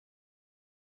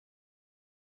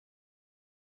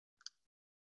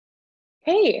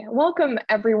Hey, welcome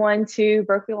everyone to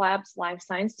Berkeley Lab's Life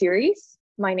Science Series.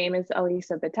 My name is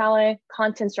Elisa Vitale,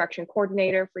 Content Instruction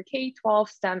Coordinator for K-12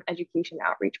 STEM Education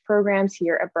Outreach Programs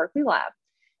here at Berkeley Lab.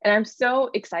 And I'm so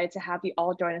excited to have you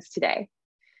all join us today.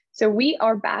 So we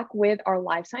are back with our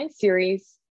Life Science Series,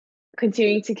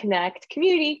 continuing to connect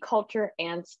community, culture,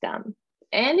 and STEM.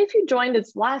 And if you joined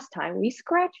us last time, we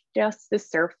scratched just the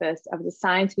surface of the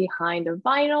science behind the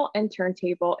vinyl and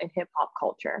turntable in hip hop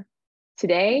culture.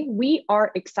 Today, we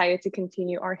are excited to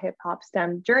continue our hip hop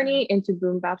STEM journey into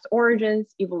Boom Bap's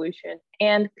origins, evolution,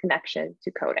 and connection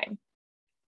to coding.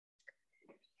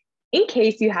 In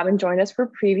case you haven't joined us for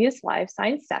previous live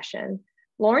science session,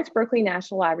 Lawrence Berkeley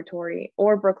National Laboratory,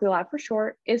 or Berkeley Lab for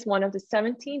short, is one of the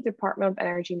 17 Department of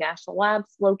Energy national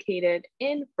labs located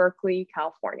in Berkeley,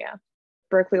 California.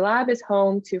 Berkeley Lab is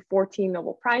home to 14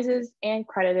 Nobel Prizes and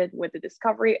credited with the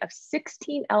discovery of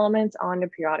 16 elements on the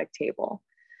periodic table.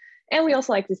 And we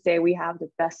also like to say we have the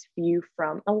best view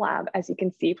from a lab, as you can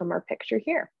see from our picture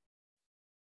here.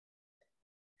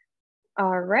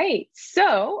 All right,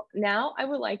 so now I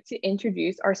would like to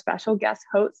introduce our special guest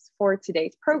hosts for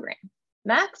today's program.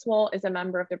 Maxwell is a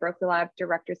member of the Berkeley Lab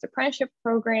Director's Apprenticeship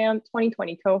Program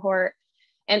 2020 cohort,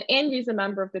 and Angie is a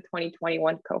member of the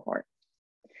 2021 cohort.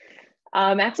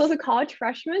 Maxwell's a college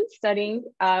freshman studying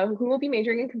who will be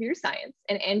majoring in computer science,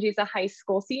 and Angie is a high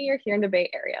school senior here in the Bay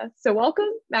Area. So welcome,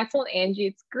 Maxwell and Angie.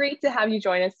 It's great to have you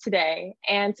join us today.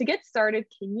 And to get started,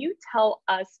 can you tell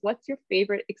us what's your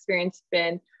favorite experience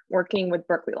been working with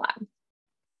Berkeley Lab?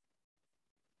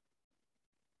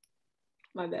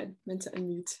 My bad, meant to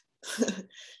unmute.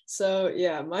 So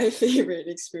yeah, my favorite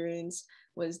experience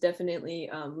was definitely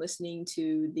listening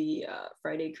to the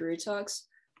Friday career talks,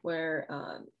 where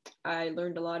I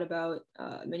learned a lot about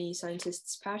many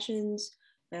scientists' passions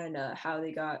and how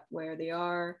they got where they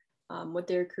are, what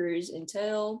their careers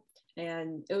entail.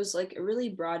 And it was like a really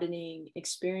broadening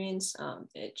experience.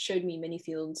 It showed me many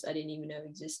fields I didn't even know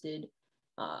existed.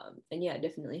 And yeah, it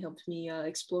definitely helped me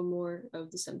explore more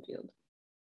of the STEM field.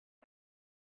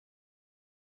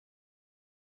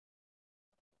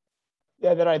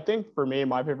 Yeah, then I think for me,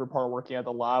 my favorite part of working at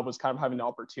the lab was kind of having the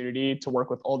opportunity to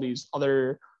work with all these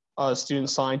other student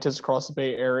scientists across the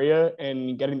Bay Area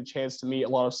and getting the chance to meet a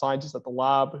lot of scientists at the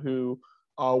lab who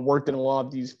worked in a lot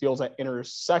of these fields that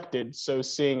intersected. So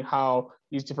seeing how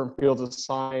these different fields of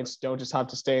science don't just have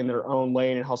to stay in their own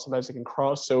lane and how sometimes they can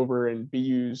cross over and be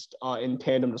used in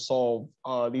tandem to solve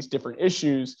these different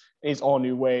issues in these all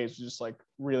new ways, just like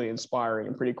really inspiring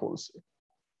and pretty cool to see.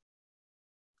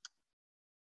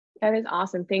 That is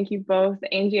awesome. Thank you both,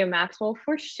 Angie and Maxwell,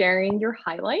 for sharing your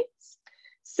highlights.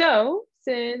 So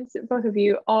since both of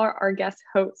you are our guest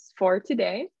hosts for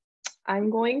today,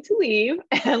 I'm going to leave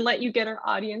and let you get our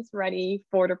audience ready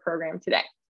for the program today.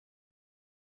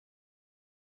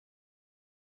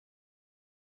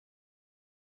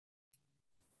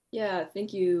 Yeah,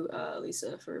 thank you,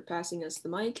 Lisa, for passing us the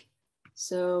mic.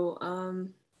 So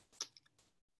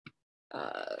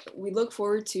we look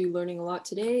forward to learning a lot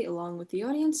today along with the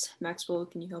audience. Maxwell,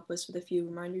 can you help us with a few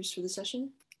reminders for the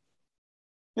session?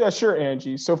 Yeah, sure,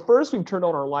 Angie. So first, we've turned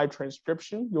on our live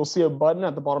transcription. You'll see a button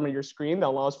at the bottom of your screen that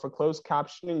allows for closed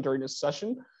captioning during this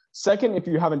session. Second, if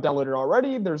you haven't downloaded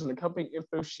already, there's an accompanying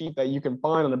info sheet that you can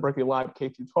find on the Berkeley Lab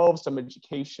K-12 STEM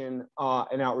Education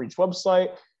and Outreach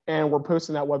website. And we're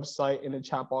posting that website in the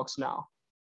chat box now.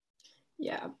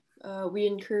 Yeah, we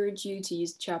encourage you to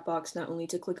use the chat box not only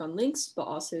to click on links, but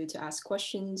also to ask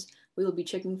questions. We will be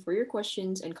checking for your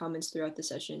questions and comments throughout the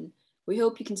session. We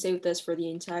hope you can stay with us for the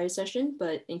entire session,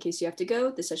 but in case you have to go,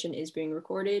 the session is being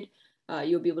recorded.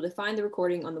 You'll be able to find the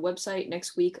recording on the website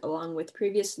next week, along with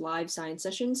previous live science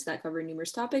sessions that cover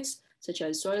numerous topics, such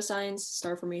as soil science,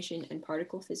 star formation, and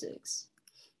particle physics.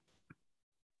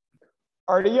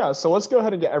 Alrighty, yeah, so let's go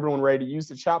ahead and get everyone ready to use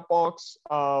the chat box.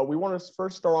 We want to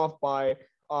first start off by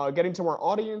getting to our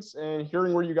audience and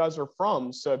hearing where you guys are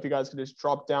from. So if you guys could just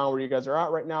drop down where you guys are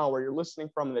at right now, where you're listening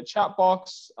from in the chat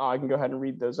box, I can go ahead and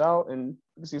read those out and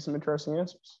see some interesting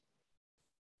answers.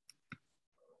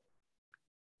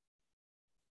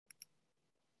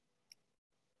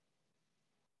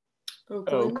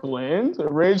 Oakland,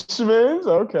 Richmond,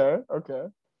 okay.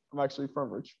 I'm actually from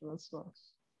Richmond, that's nice.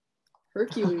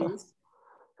 Hercules.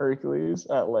 Hercules,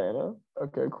 Atlanta,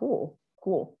 okay, cool.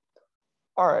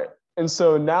 All right. And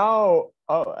so now,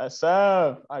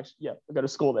 SF, actually, yeah, I go to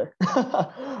school there.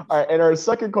 All right, and our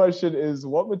second question is,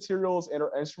 what materials and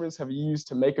or instruments have you used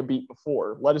to make a beat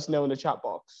before? Let us know in the chat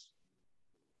box.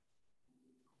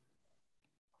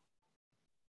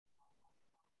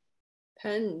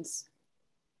 Pens.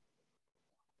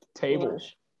 Table.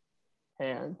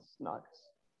 Hands, nice.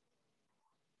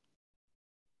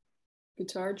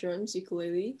 guitar, drums,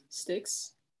 ukulele,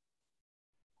 sticks,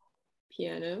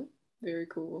 piano, very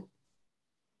cool.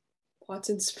 Pots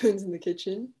and spoons in the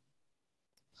kitchen.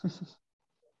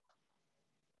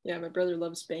 Yeah, my brother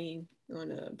loves banging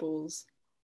on bowls.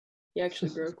 He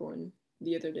actually broke one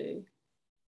the other day.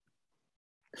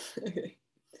 Okay.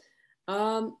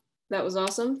 That was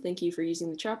awesome. Thank you for using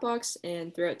the chat box.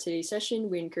 And throughout today's session,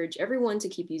 we encourage everyone to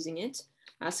keep using it.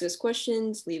 Ask us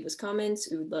questions, leave us comments.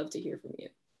 We would love to hear from you.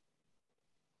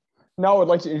 Now I'd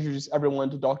like to introduce everyone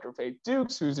to Dr. Faith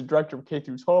Dukes, who's the director of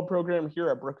K-12 program here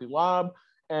at Berkeley Lab,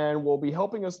 and will be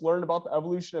helping us learn about the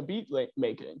evolution of beat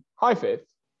making. Hi, Faith.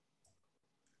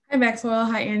 Hi, Maxwell.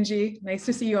 Hi, Angie. Nice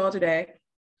to see you all today.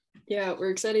 Yeah,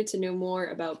 we're excited to know more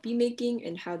about beat making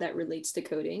and how that relates to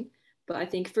coding. But I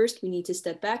think first we need to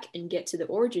step back and get to the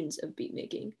origins of beat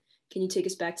making. Can you take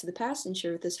us back to the past and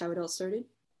share with us how it all started?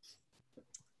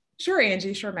 Sure,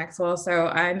 Angie. Sure, Maxwell. So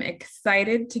I'm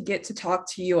excited to get to talk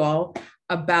to you all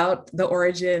about the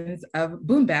origins of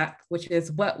Boom Bap, which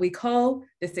is what we call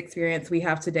this experience we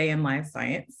have today in live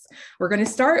science. We're going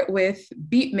to start with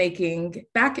beat making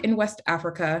back in West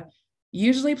Africa,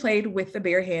 usually played with the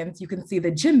bare hands. You can see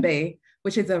the djembe,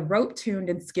 which is a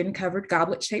rope-tuned and skin-covered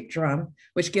goblet-shaped drum,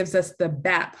 which gives us the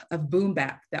bap of Boom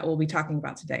Bap that we'll be talking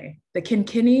about today. The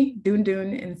kinkini,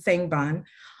 dundun, and sangban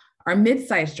are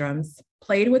mid-sized drums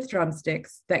played with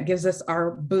drumsticks that gives us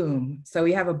our boom. So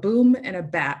we have a boom and a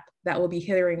bap that we'll be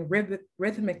hearing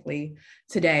rhythmically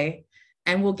today.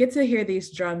 And we'll get to hear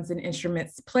these drums and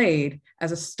instruments played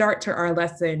as a start to our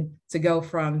lesson to go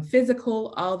from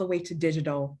physical all the way to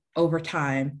digital over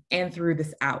time and through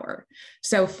this hour.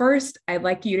 So first, I'd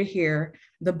like you to hear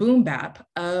the boom bap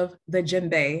of the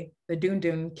djembe, the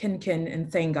dundun, kinkin,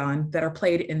 and sangan that are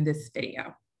played in this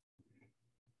video.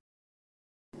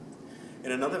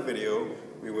 In another video,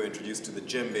 we were introduced to the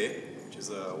djembe, which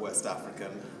is a West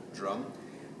African drum.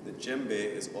 The djembe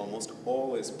is almost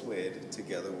always played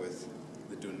together with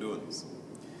the dunduns.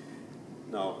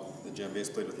 Now, the djembe is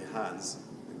played with your hands.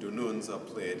 The dunduns are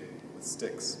played with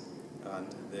sticks. And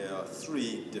there are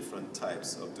three different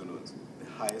types of dunduns. The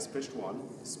highest pitched one,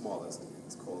 the smallest,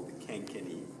 is called the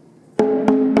kenkeni.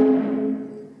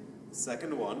 The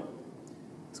second one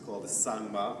is called the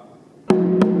sangba.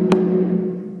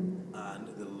 And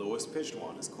the lowest pitched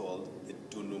one is called the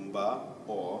dunumba,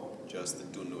 or just the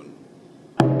dunun.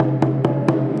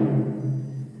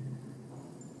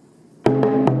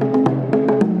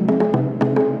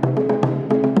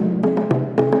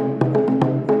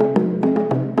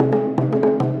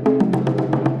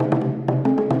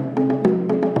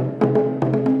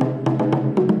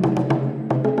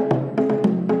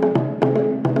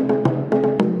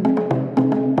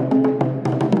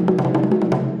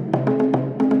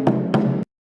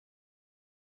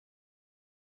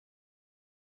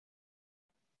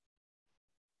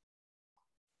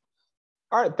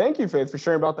 All right, thank you, Faith, for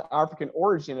sharing about the African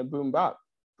origin of Boom Bap.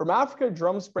 From Africa,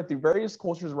 drums spread through various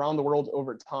cultures around the world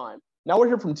over time. Now we'll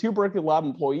hear from two Berkeley Lab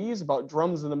employees about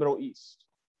drums in the Middle East.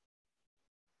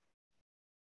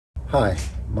 Hi,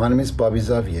 my name is Bobby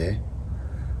Xavier.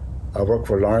 I work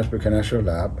for Lawrence Berkeley National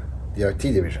Lab, the IT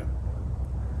division.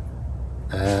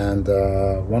 And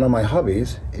one of my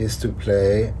hobbies is to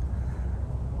play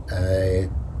a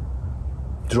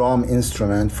drum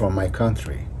instrument from my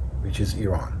country, which is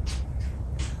Iran.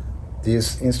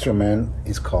 This instrument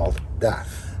is called daf.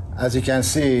 As you can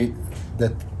see,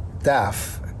 the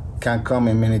daf can come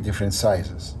in many different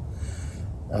sizes.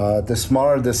 The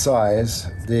smaller the size,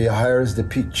 the higher is the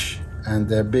pitch, and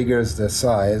the bigger is the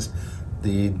size,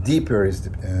 the deeper is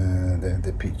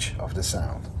the pitch of the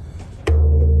sound.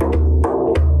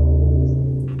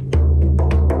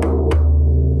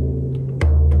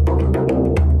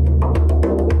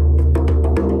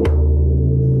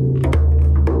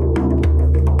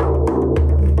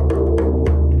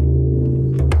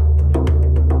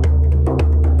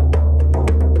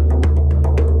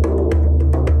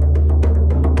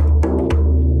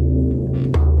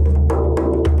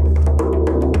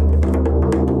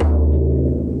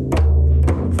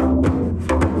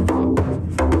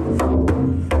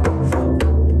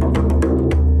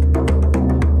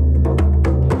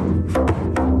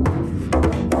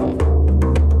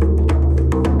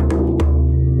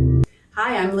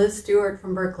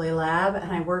 From Berkeley Lab,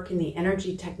 and I work in the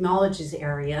energy technologies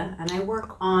area, and I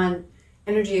work on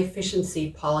energy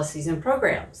efficiency policies and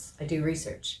programs. I do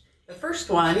research. The first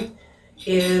one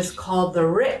is called the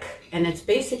rick, and it's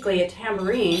basically a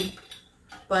tambourine,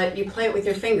 but you play it with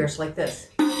your fingers like this.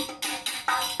 You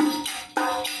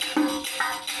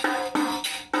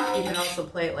can also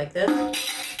play it like this.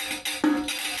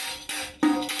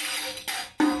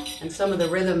 And some of the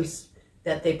rhythms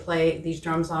that they play these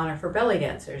drums on are for belly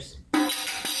dancers.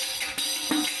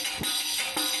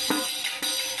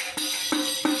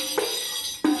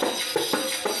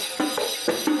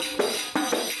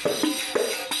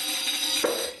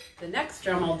 The next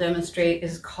drum I'll demonstrate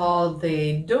is called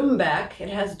the Boom Bap. It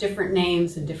has different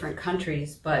names in different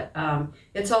countries, but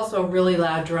it's also a really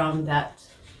loud drum that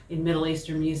in Middle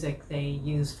Eastern music they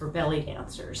use for belly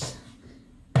dancers.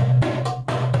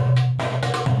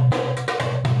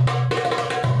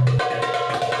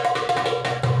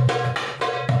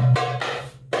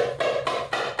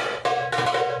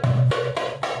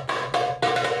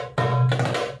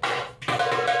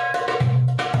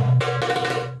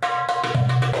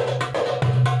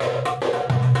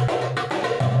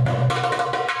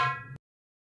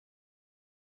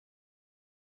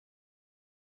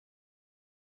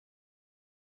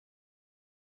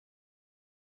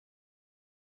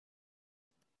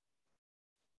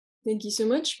 Thank you so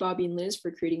much, Bobby and Liz,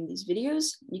 for creating these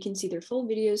videos. You can see their full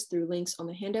videos through links on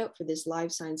the handout for this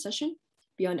live science session.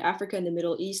 Beyond Africa and the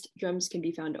Middle East, drums can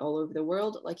be found all over the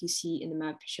world, like you see in the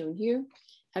map shown here.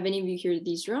 Have any of you heard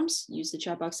these drums? Use the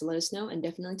chat box to let us know, and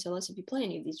definitely tell us if you play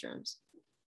any of these drums.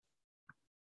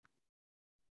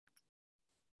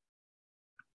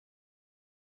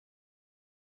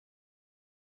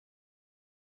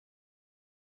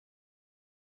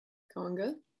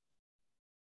 Conga.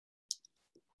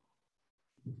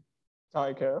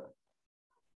 Taiko.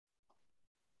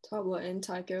 Tabla and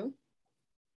taiko.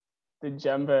 The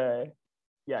djembe.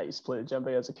 Yeah, I used to play the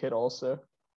djembe as a kid also.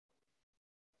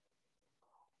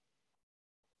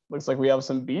 Looks like we have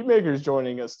some beat makers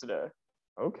joining us today.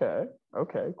 Okay,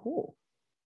 cool.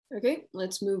 Okay,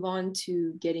 let's move on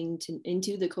to getting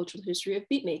into the cultural history of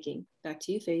beat making. Back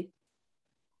to you, Faith.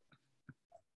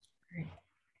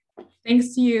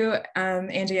 Thanks to you,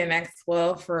 Angie and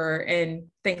Maxwell, and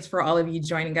thanks for all of you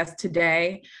joining us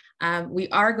today. We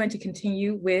are going to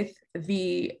continue with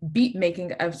the beat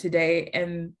making of today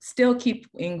and still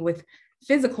keeping with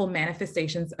physical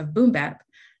manifestations of boom bap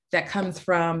that comes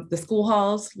from the school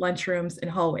halls, lunchrooms, and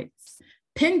hallways.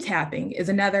 Pen tapping is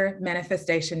another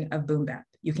manifestation of boom bap.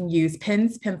 You can use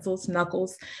pens, pencils,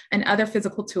 knuckles, and other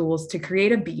physical tools to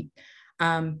create a beat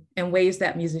in ways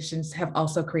that musicians have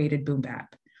also created boom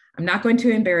bap. I'm not going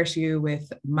to embarrass you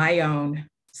with my own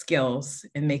skills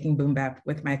in making boom bap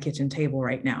with my kitchen table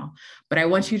right now, but I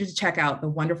want you to check out the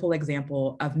wonderful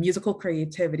example of musical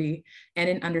creativity and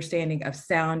an understanding of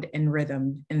sound and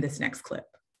rhythm in this next clip.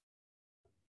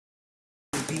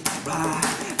 Let this beat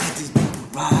ride, let this beat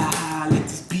ride, let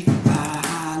this beat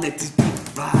ride, let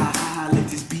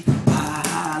this beat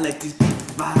ride, let this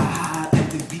beat ride, let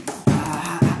this beat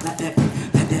ride, let that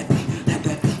beat, let that beat, let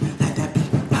that beat, let that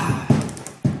beat ride.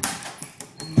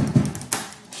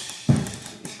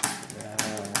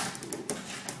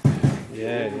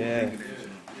 Yeah.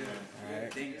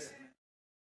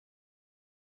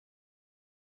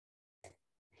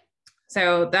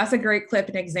 So that's a great clip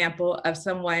and example of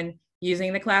someone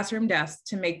using the classroom desk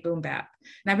to make boom bap.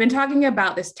 And I've been talking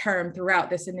about this term throughout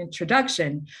this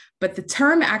introduction, but the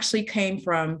term actually came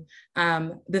from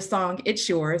the song It's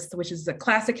Yours, which is a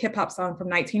classic hip hop song from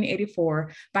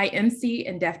 1984 by MC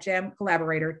and Def Jam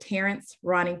collaborator Terrence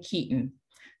Ronnie Keaton,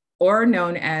 or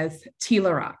known as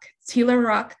Tila Rock. Tila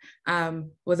Rock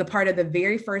was a part of the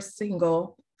very first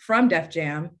single from Def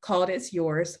Jam called It's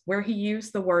Yours, where he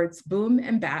used the words boom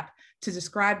and bap to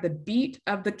describe the beat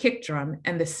of the kick drum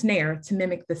and the snare to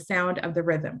mimic the sound of the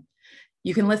rhythm.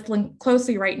 You can listen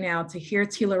closely right now to hear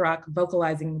Tila Rock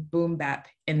vocalizing boom bap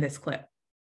in this clip.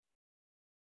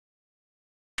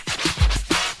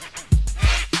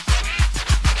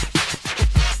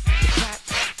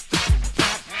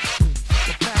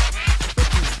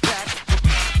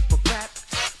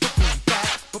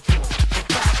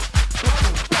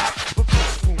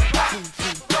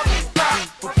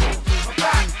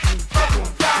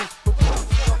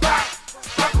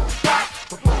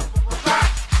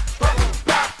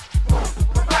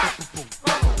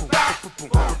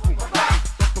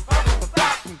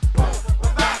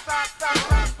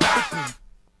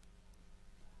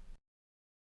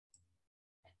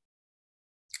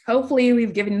 Hopefully,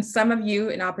 we've given some of you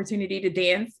an opportunity to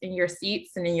dance in your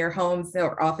seats and in your homes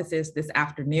or offices this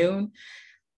afternoon.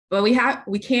 But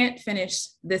we can't finish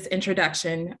this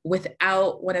introduction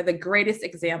without one of the greatest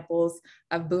examples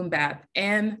of boom bap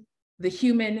and the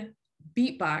human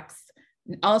beatbox,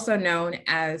 also known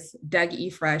as Doug E.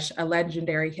 Fresh, a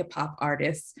legendary hip hop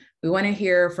artist. We want to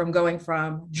hear from going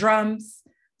from drums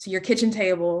to your kitchen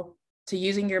table to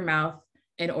using your mouth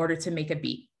in order to make a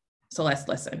beat. So let's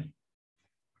listen.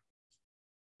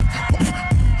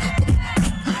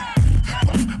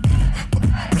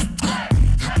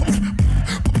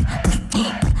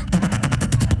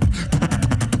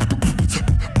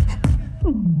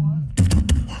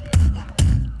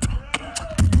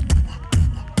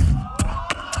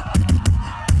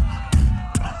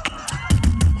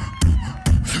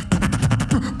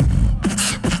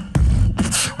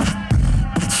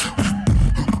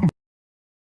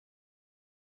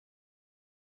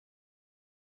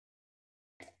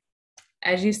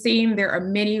 As you've seen, there are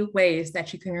many ways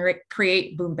that you can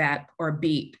create boom bap or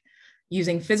beat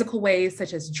using physical ways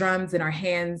such as drums in our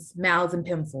hands, mouths, and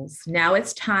pencils. Now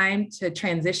it's time to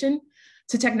transition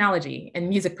to technology and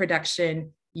music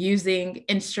production using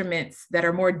instruments that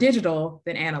are more digital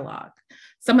than analog.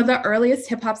 Some of the earliest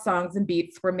hip hop songs and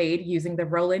beats were made using the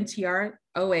Roland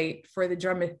TR-08 for the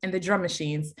drum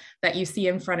machines that you see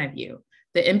in front of you.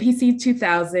 The MPC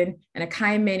 2000 and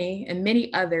Akai Mini and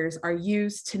many others are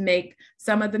used to make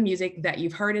some of the music that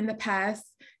you've heard in the past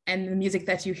and the music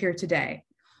that you hear today.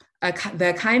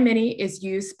 The Akai Mini is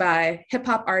used by hip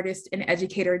hop artist and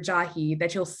educator Jahi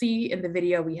that you'll see in the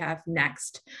video we have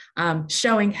next,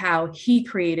 showing how he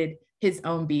created his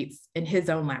own beats in his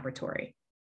own laboratory.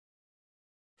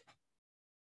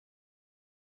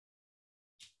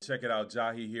 Check it out,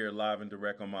 Jahi here, live and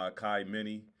direct on my Akai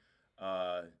Mini.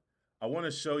 I want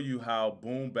to show you how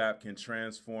Boom Bap can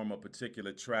transform a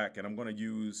particular track, and I'm going to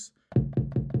use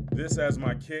this as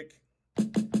my kick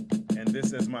and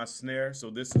this as my snare. So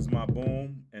this is my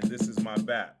boom and this is my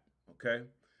bap, okay?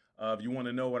 If you want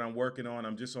to know what I'm working on,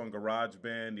 I'm just on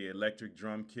GarageBand, the electric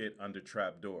drum kit under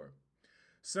Trapdoor.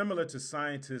 Similar to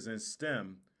scientists in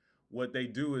STEM, what they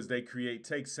do is they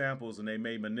take samples and they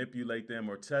may manipulate them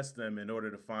or test them in order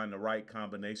to find the right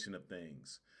combination of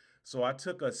things. So I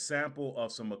took a sample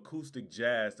of some acoustic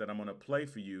jazz that I'm going to play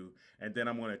for you, and then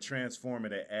I'm going to transform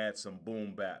it and add some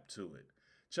boom bap to it.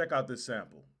 Check out this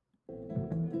sample.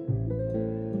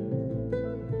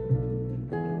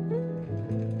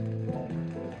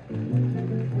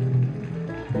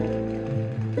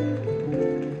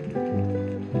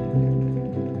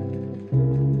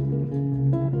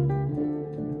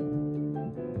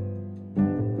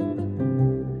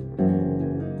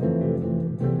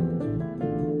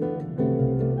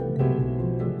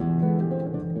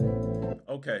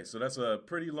 Okay, so that's a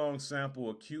pretty long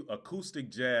sample. Acoustic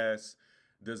jazz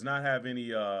does not have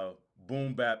any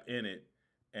boom bap in it.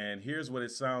 And here's what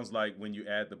it sounds like when you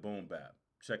add the boom bap.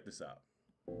 Check this out.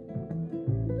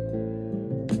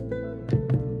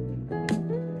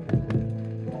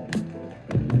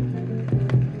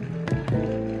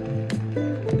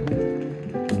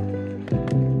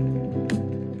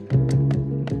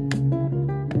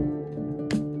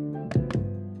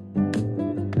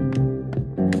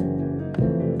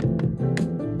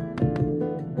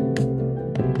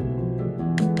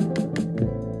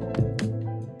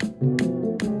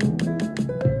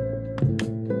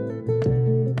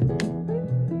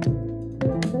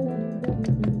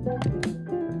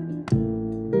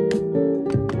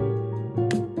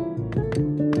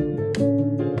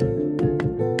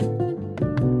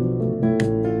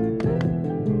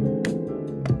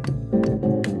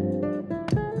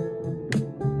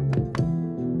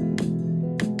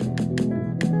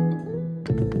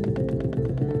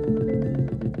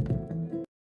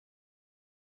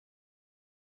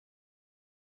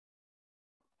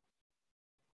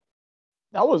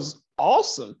 That was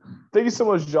awesome. Thank you so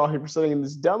much, Jahi, for sending in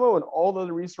this demo and all the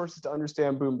other resources to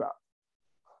understand Boom Bap.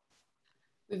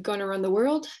 We've gone around the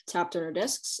world, tapped on our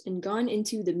desks, and gone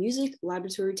into the music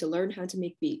laboratory to learn how to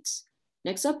make beats.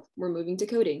 Next up, we're moving to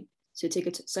coding. So take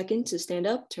a second to stand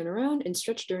up, turn around, and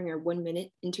stretch during our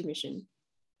 1-minute intermission.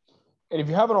 And if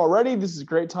you haven't already, this is a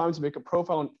great time to make a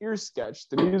profile on EarSketch,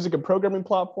 the music and programming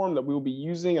platform that we will be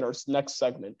using in our next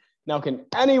segment. Now, can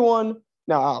anyone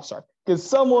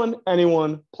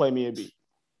play me a beat?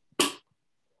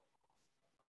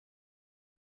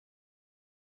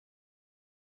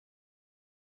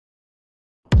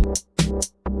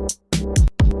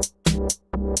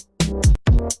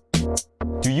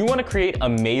 Do you want to create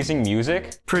amazing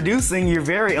music? Producing your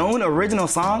very own original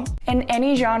song? In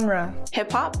any genre.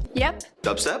 Hip hop? Yep.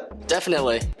 Dubstep?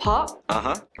 Definitely. Pop?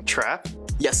 Uh-huh. Trap?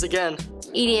 Yes again.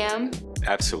 EDM?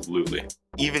 Absolutely.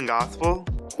 Even gospel?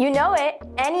 You know it.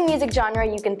 Any music genre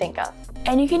you can think of.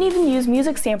 And you can even use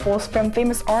music samples from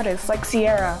famous artists like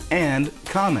Sierra. And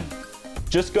Common.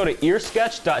 Just go to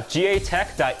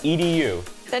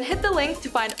earsketch.gatech.edu. Then hit the link to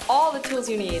find all the tools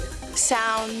you need.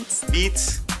 Sounds.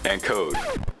 Beats. And code.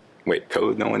 Wait,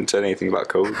 code? No one said anything about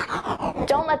code?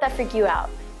 Don't let that freak you out.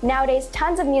 Nowadays,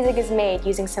 tons of music is made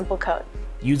using simple code.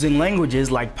 Using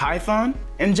languages like Python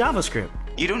and JavaScript.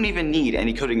 You don't even need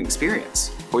any coding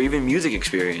experience, or even music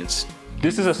experience.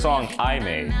 This is a song I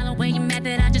made.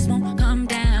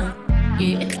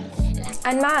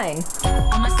 And mine.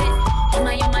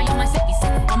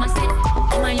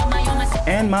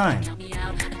 And mine.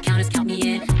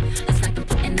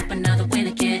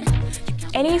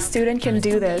 Any student can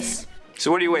do this.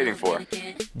 So what are you waiting for?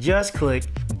 Just click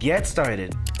Get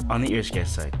Started on the EarSketch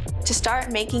site. to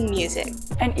start making music.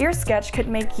 An EarSketch could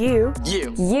make you.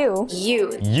 You. You.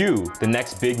 You. You, the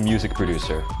next big music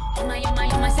producer.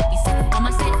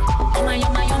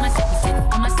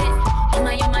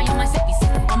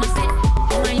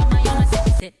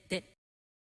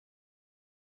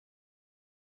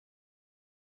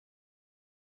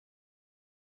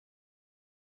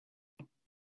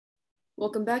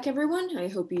 Welcome back, everyone. I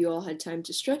hope you all had time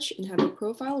to stretch and have a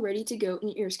profile ready to go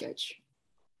in EarSketch.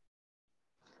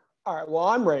 All right, well,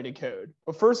 I'm ready to code.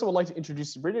 But first, I would like to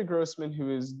introduce Sabrina Grossman,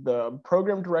 who is the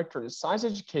Program Director of Science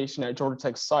Education at Georgia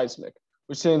Tech SEISMIC,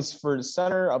 which stands for the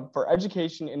Center for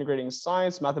Education Integrating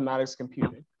Science, Mathematics, and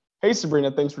Computing. Hey, Sabrina,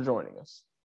 thanks for joining us.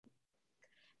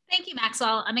 Thank you,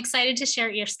 Maxwell. I'm excited to share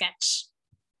EarSketch.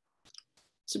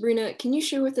 Sabrina, can you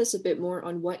share with us a bit more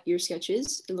on what EarSketch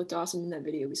is? It looked awesome in that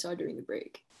video we saw during the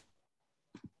break.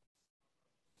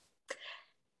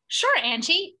 Sure,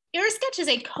 Angie. EarSketch is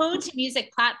a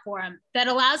code-to-music platform that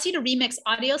allows you to remix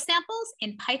audio samples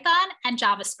in Python and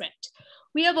JavaScript.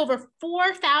 We have over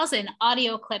 4,000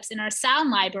 audio clips in our sound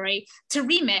library to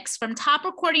remix from top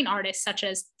recording artists such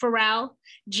as Pharrell,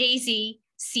 Jay-Z,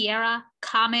 Sierra,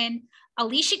 Common,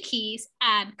 Alicia Keys,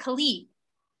 and Khalid.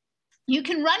 You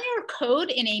can run your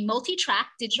code in a multi-track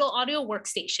digital audio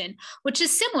workstation, which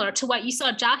is similar to what you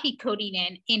saw Jahi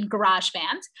coding in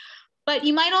GarageBand, but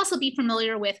you might also be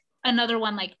familiar with another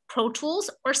one like Pro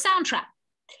Tools or Soundtrap.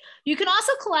 You can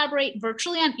also collaborate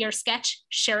virtually on EarSketch,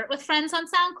 share it with friends on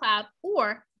SoundCloud,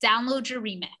 or download your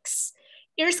remix.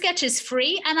 EarSketch is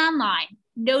free and online,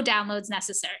 no downloads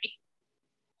necessary.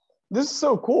 This is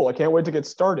so cool. I can't wait to get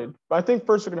started. But I think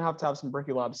first we're going to have some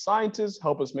Berkeley Lab scientists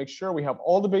help us make sure we have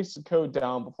all the basic code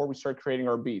down before we start creating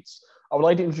our beats. I would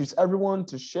like to introduce everyone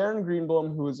to Sharon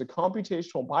Greenblum, who is a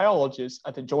computational biologist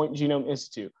at the Joint Genome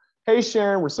Institute. Hey,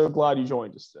 Sharon, we're so glad you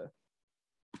joined us today.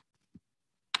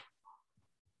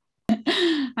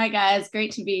 Hi, guys.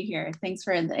 Great to be here. Thanks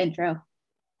for the intro.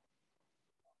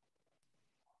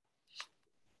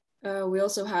 We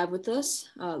also have with us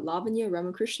Lavanya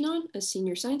Ramakrishnan, a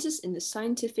senior scientist in the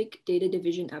Scientific Data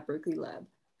Division at Berkeley Lab.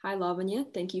 Hi, Lavanya.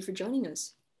 Thank you for joining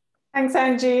us. Thanks,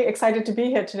 Angie. Excited to be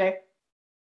here today.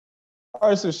 All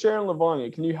right, so Sharon,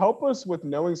 Lavanya, can you help us with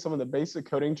knowing some of the basic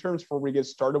coding terms before we get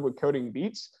started with coding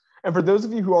beats? And for those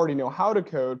of you who already know how to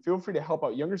code, feel free to help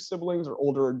out younger siblings or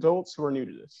older adults who are new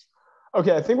to this.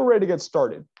 Okay, I think we're ready to get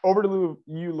started. Over to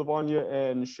you, Lavanya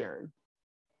and Sharon.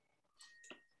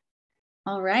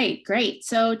 All right, great.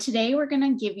 So today we're going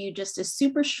to give you just a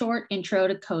super short intro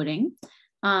to coding,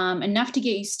 enough to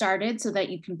get you started so that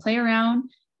you can play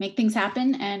around, make things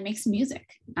happen, and make some music.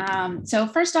 So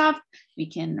first off, we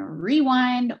can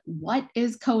rewind. What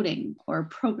is coding, or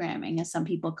programming, as some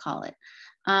people call it?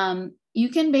 You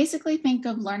can basically think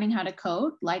of learning how to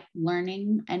code like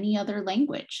learning any other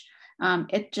language.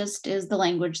 It just is the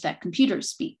language that computers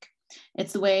speak.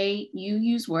 It's the way you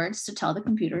use words to tell the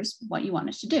computers what you want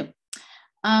it to do.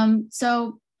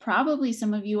 So probably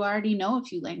some of you already know a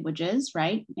few languages,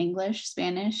 right? English,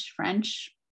 Spanish,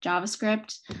 French,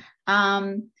 JavaScript.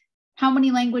 How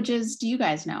many languages do you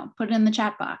guys know? Put it in the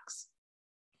chat box.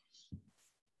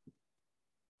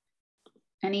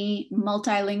 Any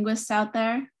multilinguists out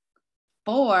there?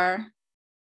 4.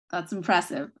 That's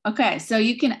impressive. Okay, so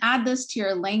you can add this to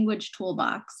your language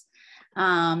toolbox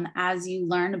as you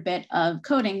learn a bit of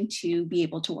coding to be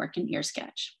able to work in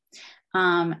EarSketch.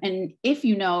 And if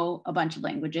you know a bunch of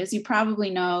languages, you probably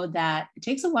know that it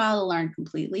takes a while to learn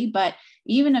completely, but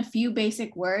even a few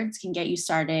basic words can get you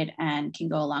started and can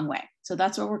go a long way. So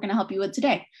that's what we're going to help you with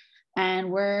today.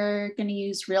 And we're going to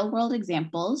use real world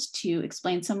examples to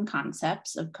explain some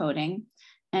concepts of coding.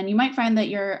 And you might find that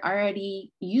you're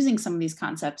already using some of these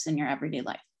concepts in your everyday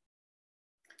life.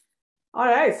 All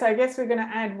right, so I guess we're going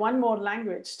to add one more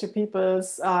language to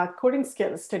people's coding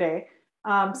skills today.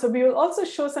 So we will also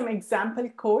show some example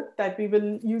code that we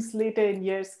will use later in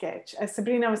EarSketch. As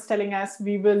Sabrina was telling us,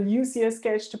 we will use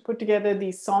EarSketch to put together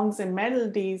these songs and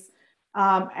melodies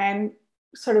and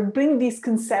sort of bring these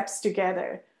concepts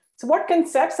together. So what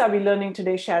concepts are we learning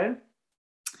today, Sharon?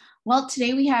 Well,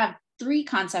 today we have 3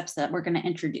 concepts that we're going to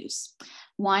introduce.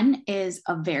 One is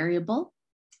a variable,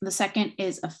 the second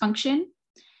is a function,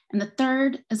 and the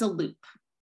third is a loop.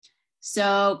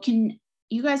 So can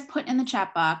you guys put in the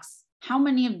chat box, how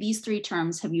many of these 3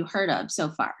 terms have you heard of so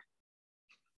far?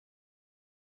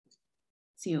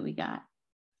 Let's see what we got.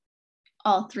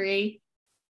 All 3.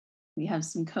 We have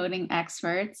some coding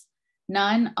experts.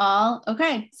 None, all.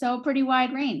 Okay, so a pretty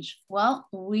wide range. Well,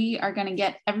 we are going to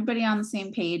get everybody on the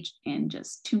same page in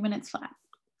just 2 minutes flat.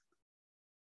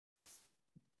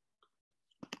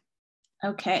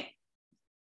 Okay.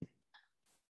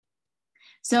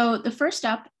 So the first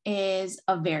up is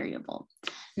a variable.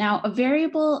 Now, a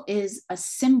variable is a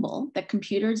symbol that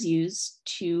computers use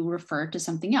to refer to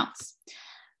something else.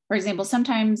 For example,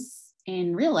 sometimes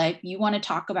in real life, you want to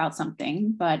talk about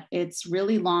something, but it's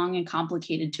really long and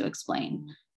complicated to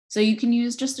explain. So you can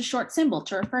use just a short symbol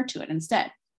to refer to it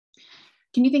instead.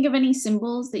 Can you think of any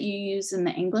symbols that you use in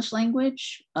the English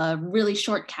language? A really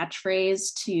short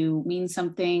catchphrase to mean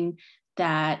something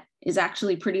that is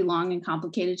actually pretty long and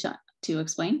complicated to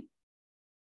explain?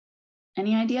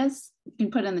 Any ideas? You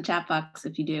can put in the chat box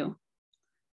if you do.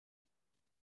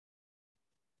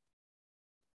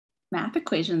 Math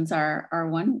equations are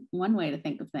one way to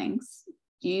think of things.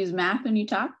 Do you use math when you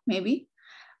talk? Maybe.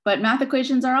 But math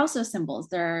equations are also symbols.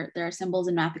 There are symbols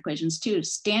in math equations too,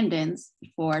 stand-ins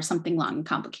for something long and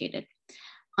complicated.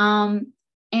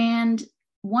 And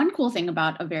one cool thing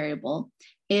about a variable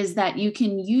is that you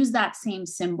can use that same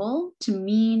symbol to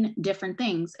mean different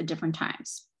things at different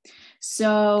times.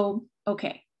 So,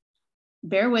 okay,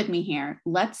 bear with me here.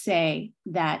 Let's say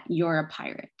that you're a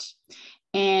pirate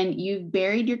and you've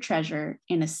buried your treasure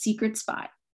in a secret spot.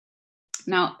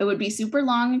 Now, it would be super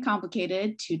long and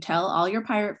complicated to tell all your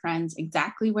pirate friends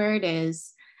exactly where it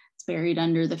is. It's buried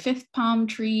under the 5th palm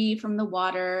tree from the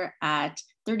water at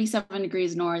 37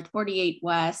 degrees north, 48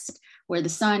 west, where the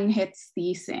sun hits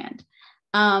the sand.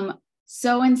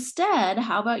 So instead,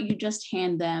 how about you just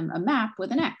hand them a map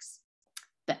with an X?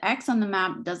 The X on the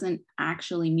map doesn't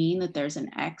actually mean that there's an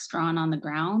X drawn on the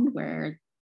ground where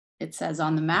it says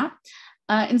on the map.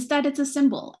 Instead, it's a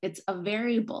symbol. It's a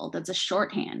variable that's a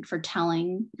shorthand for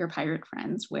telling your pirate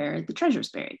friends where the treasure's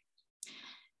buried.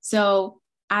 So,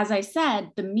 as I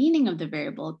said, the meaning of the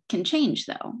variable can change,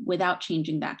 though, without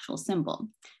changing the actual symbol.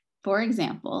 For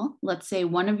example, let's say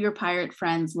one of your pirate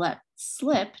friends let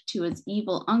slip to his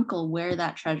evil uncle where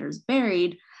that treasure's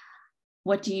buried.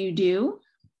 What do? You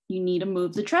need to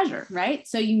move the treasure, right?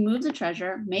 So you move the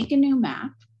treasure, make a new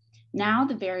map. Now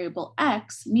the variable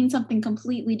X means something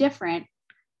completely different.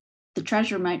 The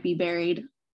treasure might be buried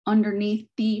underneath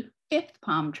the 5th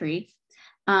palm tree,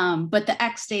 but the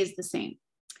X stays the same.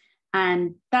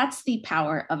 And that's the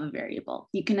power of a variable.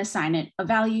 You can assign it a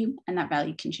value and that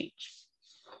value can change.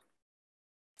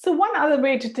 So one other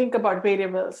way to think about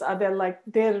variables are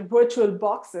they're virtual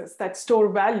boxes that store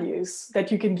values that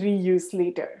you can reuse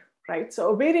later, right?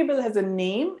 So a variable has a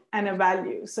name and a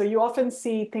value. So you often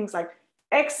see things like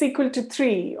X equal to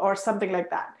 3 or something like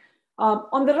that.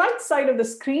 On the right side of the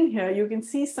screen here, you can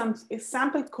see some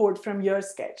sample code from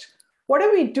EarSketch. What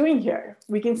are we doing here?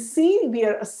 We can see we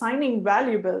are assigning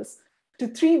variables to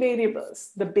 3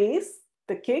 variables, the bass,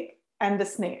 the kick, and the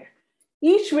snare.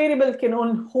 Each variable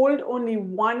can hold only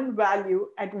one value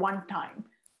at one time.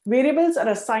 Variables are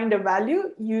assigned a value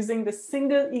using the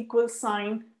single equal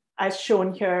sign as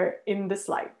shown here in the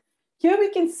slide. Here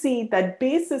we can see that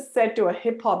bass is set to a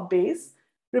hip hop bass.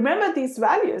 Remember these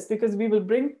values because we will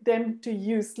bring them to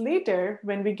use later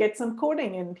when we get some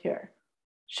coding in here.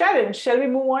 Sharon, shall we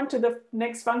move on to the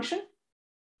next function?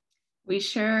 We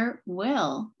sure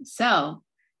will. So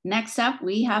next up,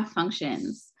 we have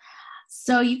functions.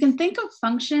 So you can think of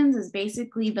functions as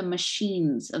basically the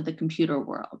machines of the computer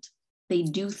world. They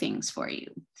do things for you.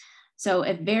 So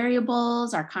if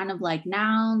variables are kind of like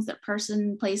nouns, that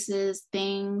person, places,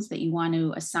 things that you want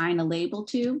to assign a label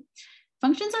to,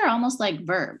 functions are almost like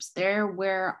verbs. They're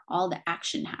where all the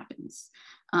action happens.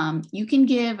 You can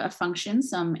give a function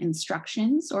some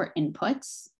instructions or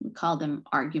inputs. We call them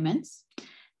arguments.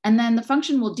 And then the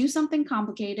function will do something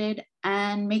complicated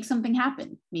and make something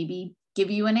happen, maybe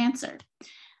give you an answer.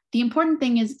 The important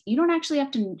thing is you don't actually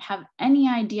have to have any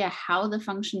idea how the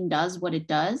function does what it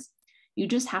does. You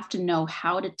just have to know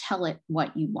how to tell it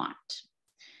what you want.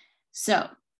 So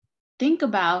think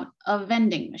about a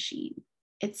vending machine.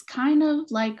 It's kind of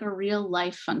like a real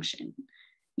life function.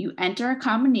 You enter a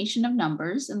combination of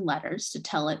numbers and letters to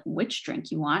tell it which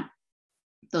drink you want.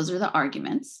 Those are the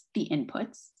arguments, the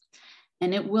inputs.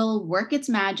 And it will work its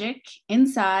magic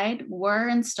inside, whir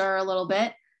and stir a little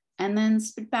bit, and then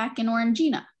spit back an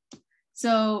Orangina.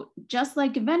 So just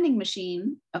like a vending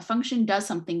machine, a function does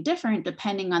something different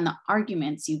depending on the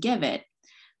arguments you give it.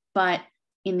 But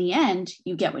in the end,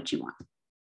 you get what you want.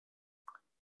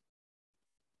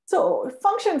 So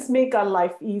functions make our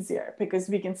life easier because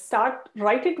we can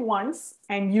write it once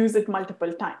and use it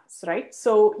multiple times, right?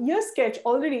 So EarSketch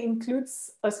already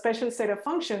includes a special set of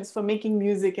functions for making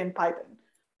music in Python.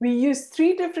 We use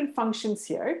 3 different functions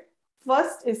here.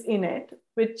 First is init,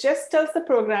 which just tells the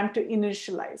program to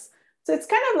initialize. So it's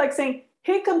kind of like saying,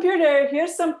 hey, computer,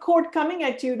 here's some code coming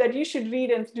at you that you should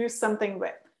read and do something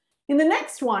with. In the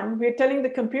next one, we're telling the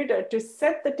computer to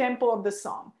set the tempo of the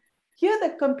song. Here,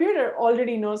 the computer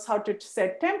already knows how to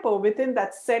set tempo within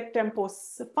that set tempo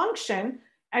function,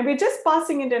 and we're just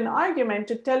passing it an argument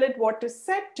to tell it what to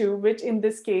set to, which in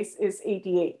this case is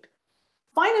 88.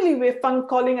 Finally, we're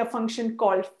calling a function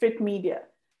called fitMedia.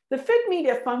 The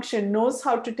fitMedia function knows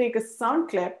how to take a sound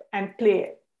clip and play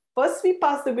it. First, we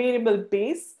pass the variable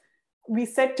bass we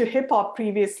set to hip hop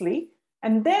previously,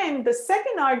 and then the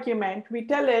second argument, we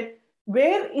tell it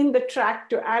where in the track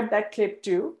to add that clip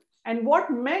to, and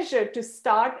what measure to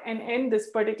start and end this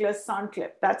particular sound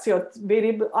clip. That's your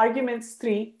variable arguments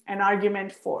 3 and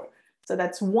argument 4. So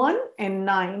that's 1 and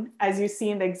 9, as you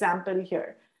see in the example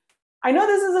here. I know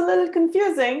this is a little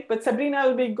confusing, but Sabrina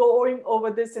will be going over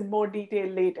this in more detail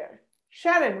later.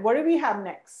 Sharon, what do we have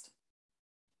next?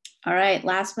 All right,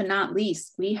 last but not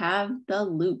least, we have the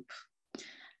loop.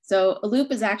 So a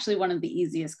loop is actually one of the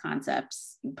easiest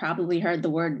concepts. You probably heard the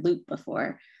word loop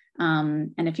before.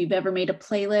 And if you've ever made a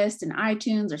playlist in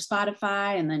iTunes or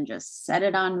Spotify and then just set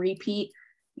it on repeat,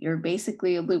 you're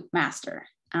basically a loop master.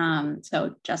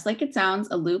 So just like it sounds,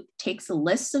 a loop takes a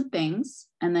list of things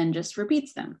and then just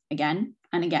repeats them again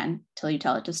and again till you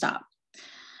tell it to stop.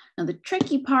 Now, the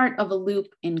tricky part of a loop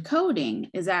in coding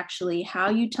is actually how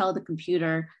you tell the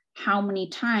computer how many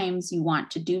times you want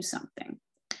to do something.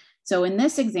 So in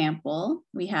this example,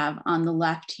 we have on the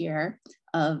left here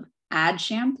of add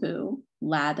shampoo,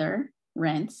 lather,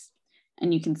 rinse,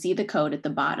 and you can see the code at the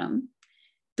bottom.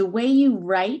 The way you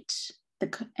write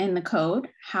in the code,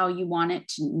 how you want it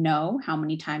to know how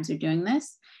many times you're doing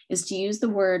this, is to use the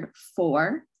word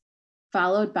for,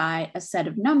 followed by a set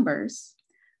of numbers,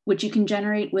 which you can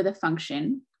generate with a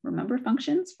function. Remember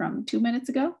functions from 2 minutes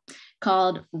ago?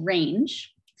 Called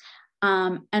range.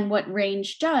 And what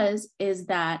range does is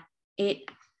that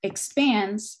it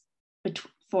expands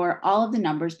for all of the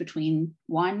numbers between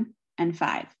 1 and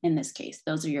 5 in this case.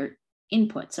 Those are your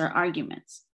inputs or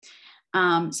arguments.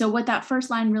 So what that first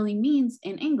line really means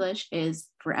in English is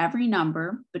for every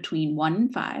number between 1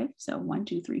 and 5, so 1,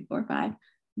 2, 3, 4, 5,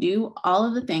 do all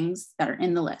of the things that are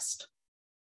in the list.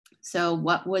 So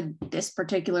what would this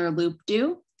particular loop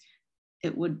do?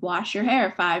 It would wash your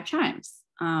hair 5 times.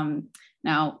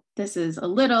 Now, this is a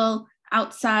little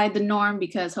outside the norm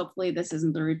because hopefully this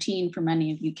isn't the routine for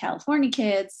many of you California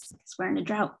kids. Because we're in a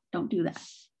drought, don't do that.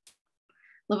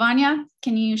 Lavanya,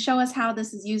 can you show us how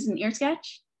this is used in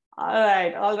EarSketch? All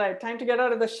right. Time to get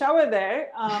out of the shower there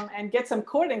and get some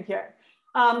coding here.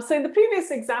 So in the previous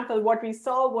example, what we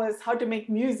saw was how to make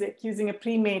music using a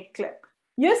pre-made clip.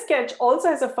 EarSketch also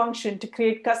has a function to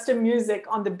create custom music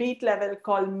on the beat level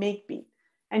called MakeBeat.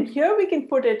 And here we can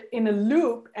put it in a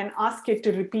loop and ask it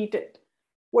to repeat it.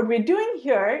 What we're doing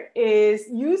here is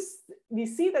we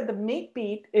see that the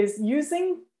MakeBeat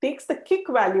takes the kick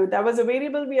value, that was a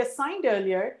variable we assigned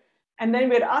earlier, and then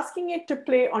we're asking it to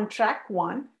play on track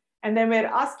 1, and then we're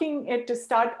asking it to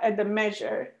start at the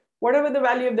measure, whatever the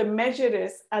value of the measure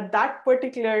is at that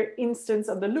particular instance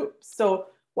of the loop. So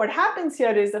what happens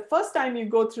here is the first time you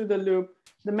go through the loop,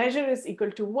 the measure is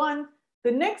equal to 1,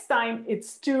 the next time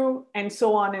it's 2, and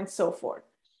so on and so forth.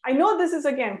 I know this is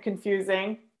again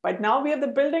confusing, but now we have the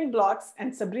building blocks,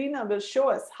 and Sabrina will show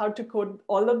us how to code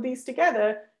all of these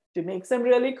together to make some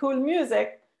really cool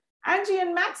music. Angie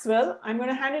and Maxwell, I'm going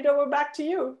to hand it over back to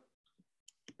you.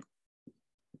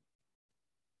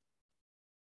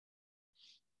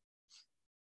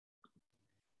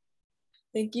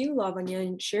 Thank you, Lavanya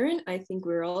and Sharon. I think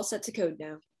we're all set to code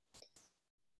now.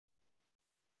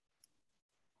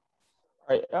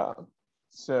 All right,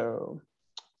 so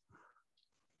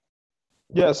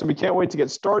we can't wait to get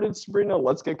started. Sabrina,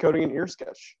 let's get coding in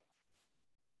EarSketch.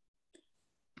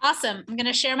 Awesome. I'm going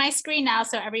to share my screen now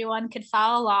so everyone can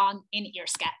follow along in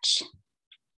EarSketch.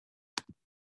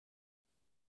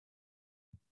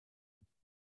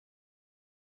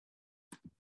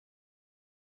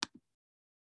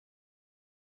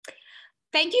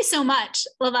 Thank you so much,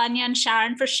 Lavanya and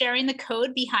Sharon, for sharing the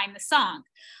code behind the song.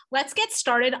 Let's get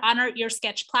started on our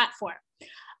EarSketch platform.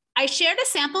 I shared a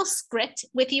sample script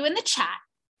with you in the chat.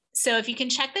 So if you can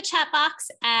check the chat box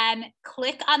and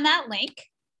click on that link.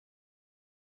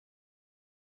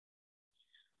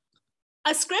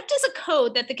 A script is a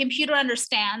code that the computer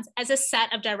understands as a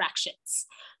set of directions.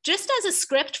 Just as a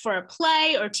script for a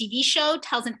play or TV show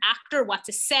tells an actor what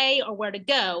to say or where to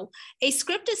go, a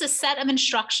script is a set of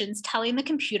instructions telling the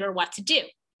computer what to do.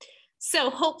 So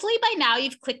hopefully by now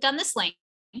you've clicked on this link.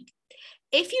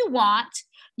 If you want,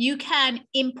 you can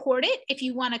import it if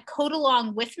you want to code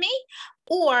along with me,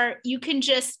 or you can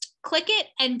just click it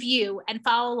and view and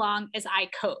follow along as I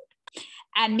code.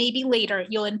 And maybe later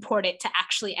you'll import it to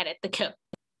actually edit the code.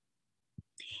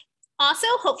 Also,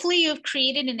 hopefully you've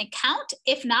created an account.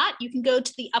 If not, you can go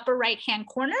to the upper right-hand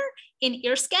corner in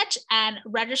EarSketch and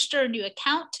register a new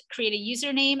account, create a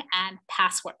username and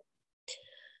password.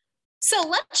 So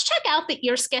let's check out the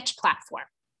EarSketch platform.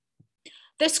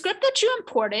 The script that you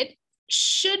imported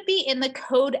should be in the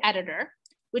code editor,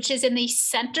 which is in the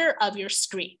center of your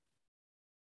screen.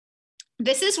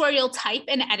 This is where you'll type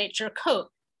and edit your code.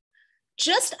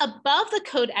 Just above the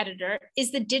code editor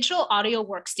is the digital audio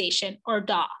workstation, or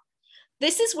DAW.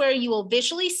 This is where you will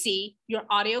visually see your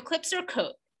audio clips or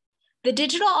code. The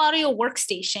digital audio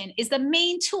workstation is the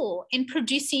main tool in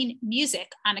producing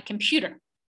music on a computer.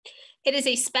 It is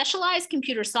a specialized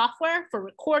computer software for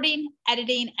recording,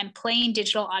 editing, and playing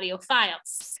digital audio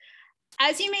files.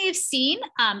 As you may have seen,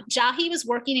 Jahi was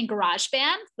working in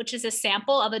GarageBand, which is a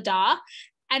sample of a DAW,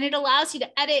 and it allows you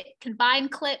to edit, combine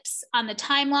clips on the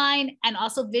timeline, and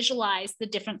also visualize the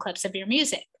different clips of your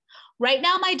music. Right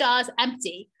now, my DAW is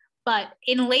empty, but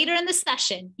later in the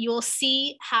session, you will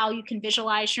see how you can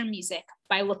visualize your music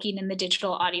by looking in the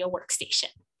digital audio workstation.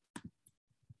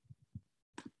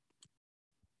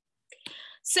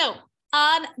 So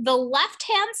on the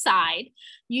left-hand side,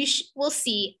 you will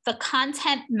see the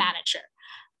content manager.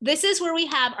 This is where we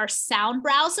have our sound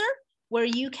browser, where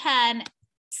you can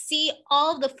see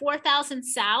all of the 4,000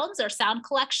 sounds, our sound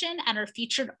collection, and our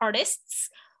featured artists.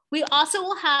 We also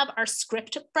will have our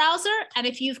script browser, and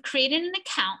if you've created an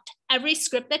account, every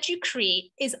script that you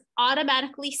create is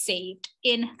automatically saved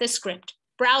in the script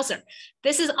browser.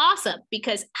 This is awesome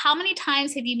because how many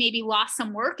times have you maybe lost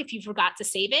some work if you forgot to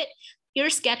save it?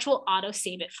 EarSketch will auto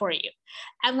save it for you.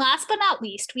 And last but not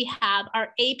least, we have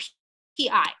our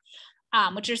API,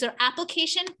 which is our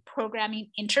application programming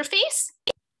interface.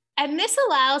 And this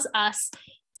allows us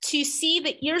to see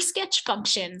the EarSketch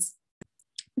functions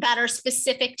that are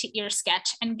specific to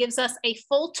EarSketch and gives us a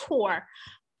full tour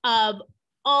of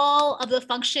all of the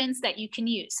functions that you can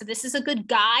use. So this is a good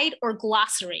guide or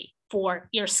glossary for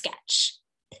EarSketch.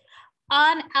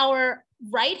 On our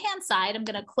right-hand side, I'm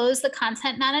gonna close the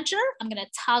content manager. I'm gonna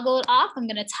toggle it off. I'm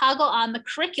gonna toggle on the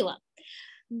curriculum.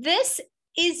 This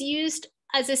is used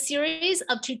as a series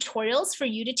of tutorials for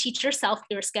you to teach yourself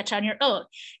EarSketch on your own.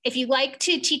 If you like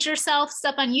to teach yourself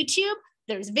stuff on YouTube,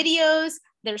 there's videos,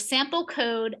 there's sample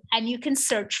code, and you can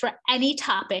search for any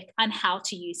topic on how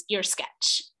to use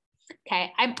EarSketch.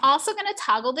 Okay, I'm also gonna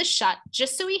toggle this shut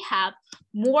just so we have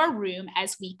more room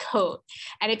as we code.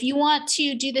 And if you want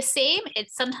to do the same,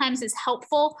 it sometimes is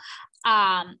helpful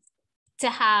to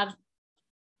have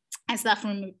stuff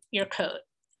from your code.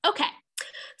 Okay,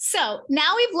 so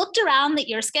now we've looked around the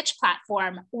EarSketch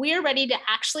platform, we're ready to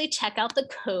actually check out the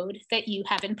code that you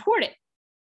have imported.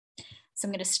 So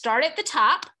I'm gonna start at the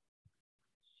top.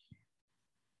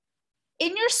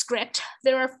 In your script,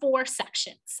 there are 4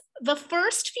 sections. The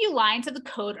first few lines of the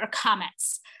code are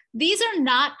comments. These are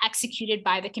not executed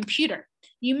by the computer.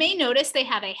 You may notice they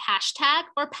have a hashtag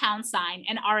or #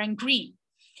 and are in green.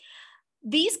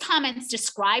 These comments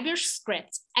describe your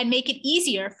script and make it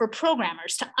easier for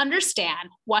programmers to understand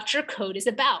what your code is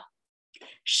about.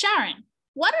 Sharon,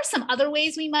 what are some other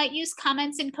ways we might use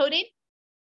comments in coding?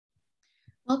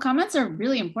 Well, comments are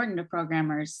really important to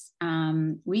programmers.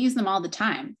 We use them all the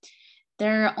time.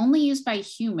 They're only used by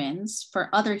humans for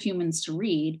other humans to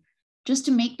read, just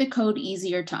to make the code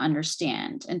easier to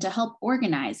understand and to help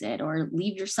organize it or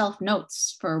leave yourself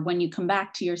notes for when you come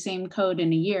back to your same code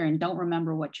in a year and don't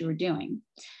remember what you were doing.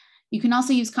 You can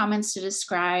also use comments to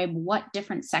describe what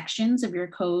different sections of your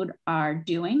code are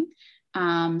doing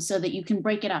so that you can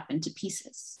break it up into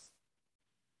pieces.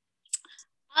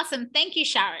 Awesome, thank you,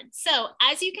 Sharon. So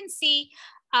as you can see,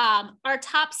 our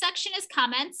top section is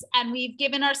comments, and we've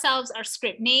given ourselves our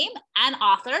script name and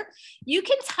author. You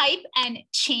can type and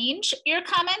change your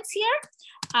comments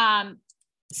here.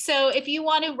 So if you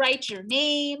want to write your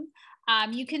name,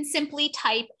 you can simply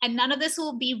type, and none of this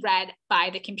will be read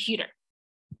by the computer.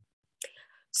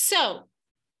 So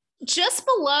just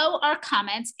below our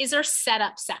comments is our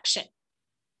setup section.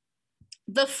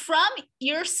 The From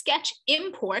EarSketch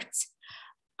import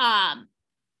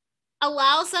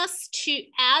allows us to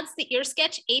add the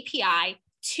EarSketch API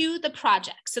to the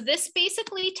project. So this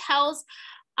basically tells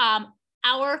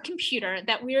our computer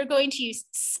that we are going to use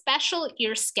special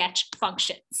EarSketch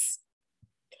functions.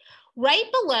 Right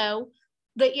below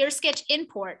the EarSketch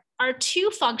import are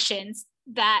 2 functions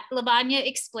that Lavanya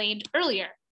explained earlier,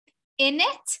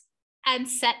 init and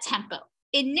set tempo.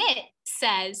 Init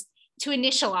says to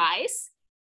initialize,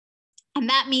 and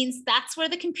that means that's where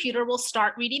the computer will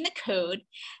start reading the code.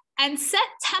 And set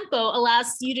tempo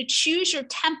allows you to choose your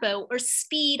tempo or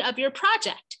speed of your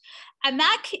project. And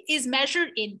that is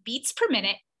measured in beats per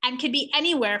minute and could be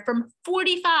anywhere from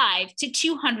 45 to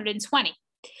 220.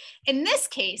 In this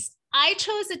case, I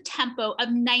chose a tempo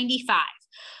of 95.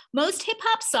 Most hip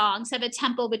hop songs have a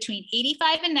tempo between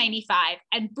 85 and 95,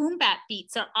 and boom bap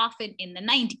beats are often in the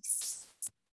 90s.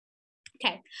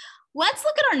 Okay, let's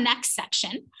look at our next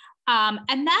section,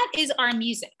 and that is our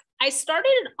music. I started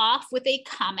it off with a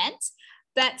comment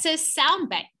that says sound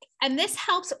bank, and this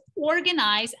helps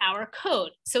organize our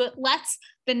code. So it lets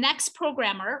the next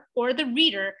programmer or the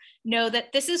reader know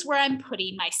that this is where I'm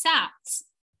putting my sounds.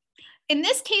 In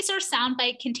this case, our sound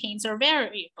bank contains our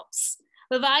variables.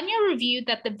 Lavanya reviewed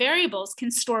that the variables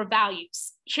can store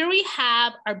values. Here we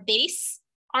have our bass,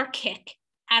 our kick,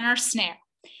 and our snare.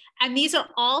 And these are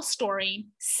all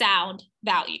storing sound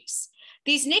values.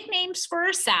 These nicknames for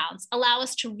our sounds allow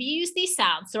us to reuse these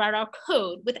sounds throughout our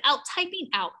code without typing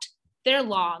out their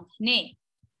long name.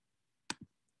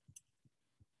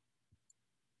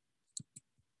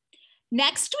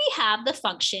 Next, we have the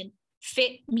function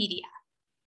fit media.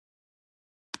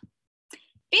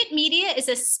 Fit media is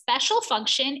a special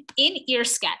function in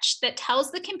EarSketch that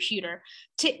tells the computer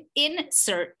to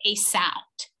insert a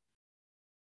sound.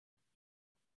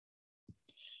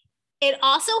 It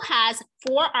also has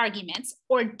 4 arguments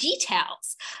or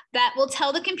details that will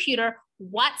tell the computer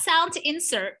what sound to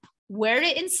insert, where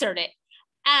to insert it,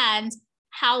 and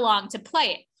how long to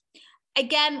play it.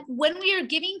 Again, when we are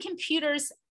giving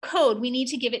computers code, we need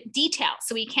to give it details.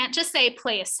 So we can't just say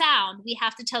play a sound. We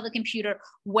have to tell the computer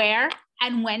where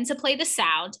and when to play the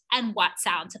sound and what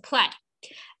sound to play.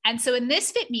 And so in this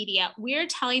fit media, we're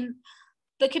telling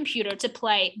the computer to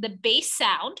play the bass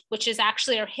sound, which is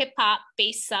actually our hip hop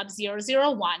bass sub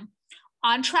 001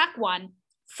 on track 1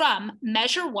 from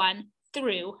measure 1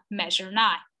 through measure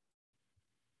 9.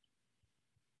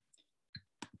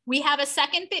 We have a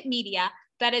second fit media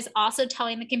that is also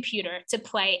telling the computer to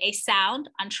play a sound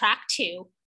on track 2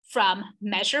 from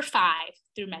measure 5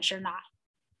 through measure 9.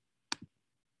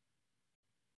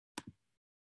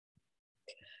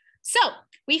 So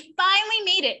we finally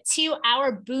made it to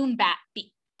our boom bap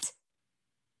beat.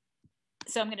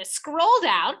 So I'm going to scroll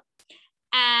down,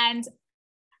 and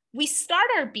we start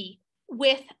our beat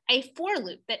with a for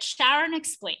loop that Sharon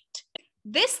explained.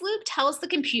 This loop tells the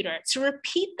computer to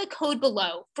repeat the code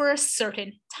below for a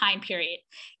certain time period.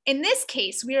 In this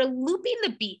case, we are looping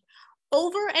the beat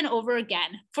over and over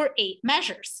again for 8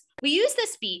 measures. We use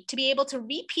this beat to be able to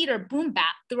repeat our boom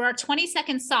bap through our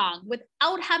 20-second song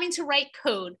without having to write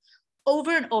code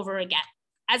over and over again.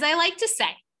 As I like to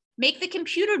say, make the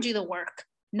computer do the work,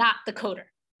 not the coder.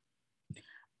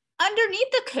 Underneath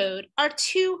the code are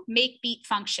 2 make beat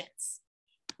functions.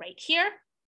 Right here,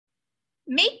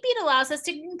 make beat allows us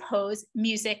to compose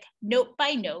music note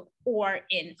by note or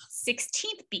in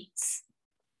 16th beats.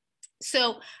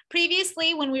 So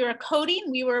previously when we were coding,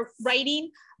 we were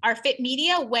writing our fit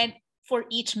media went for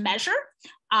each measure,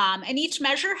 and each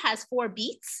measure has 4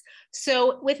 beats.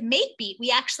 So with make beat,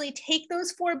 we actually take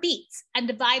those 4 beats and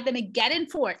divide them again in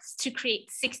fourths to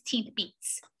create 16th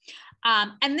beats.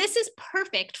 And this is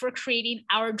perfect for creating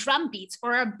our drum beats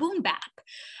or our boom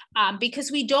bap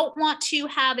because we don't want to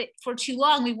have it for too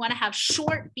long. We want to have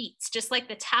short beats, just like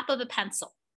the tap of a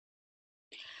pencil.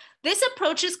 This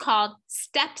approach is called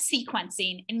step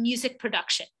sequencing in music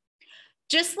production.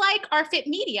 Just like our fit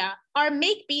media, our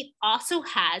make beat also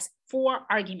has 4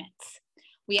 arguments.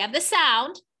 We have the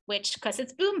sound, which, because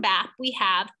it's boom bap, we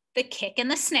have the kick and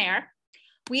the snare.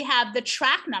 We have the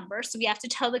track number, so we have to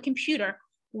tell the computer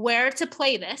where to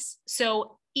play this.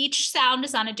 So each sound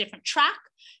is on a different track.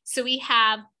 So we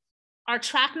have our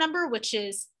track number, which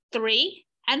is 3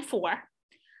 and 4.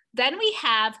 Then we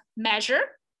have measure,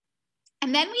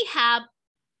 and then we have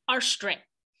our string,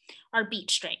 our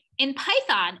beat string. In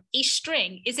Python, a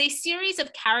string is a series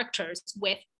of characters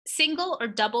with single or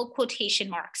double quotation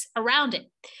marks around it.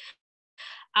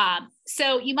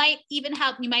 So you might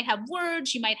have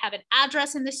words, you might have an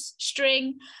address in this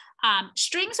string.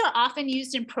 Strings are often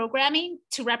used in programming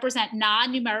to represent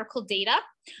non-numerical data.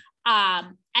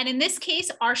 And in this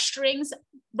case, our strings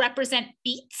represent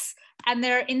beats and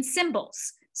they're in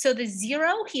symbols. So the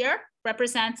 0 here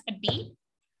represents a beat.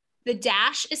 The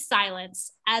dash is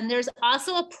silence. And there's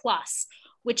also a plus,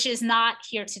 which is not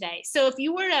here today. So if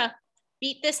you were to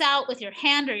beat this out with your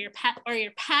hand or your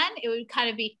pen, it would kind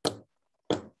of be.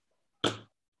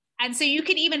 And so you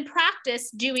could even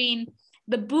practice doing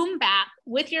the boom bap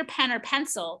with your pen or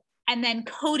pencil and then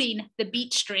coding the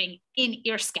beat string in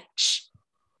EarSketch.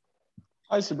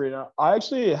 Hi, Sabrina. I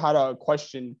actually had a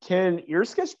question. Can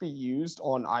EarSketch be used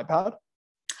on iPad?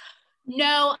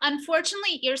 No,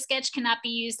 unfortunately, EarSketch cannot be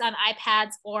used on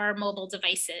iPads or mobile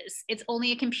devices. It's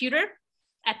only a computer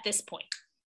at this point.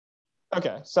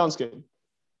 Okay, sounds good.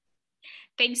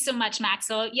 Thanks so much,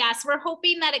 Maxwell. Yes, we're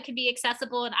hoping that it could be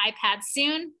accessible in iPads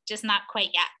soon, just not quite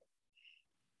yet.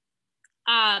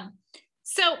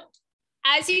 So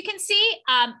as you can see,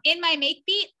 in my make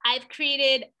beat, I've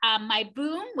created my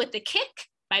boom with the kick,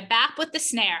 my bap with the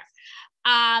snare.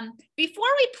 Before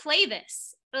we play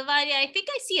this, Lavanya, I think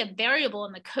I see a variable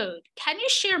in the code. Can you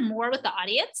share more with the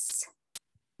audience?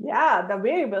 Yeah, the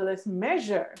variable is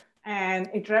measure, and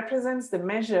it represents the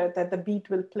measure that the beat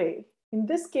will play. In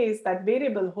this case, that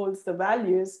variable holds the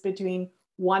values between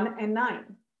 1 and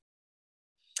 9.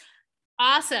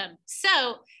 Awesome.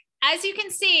 So as you can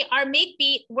see, our make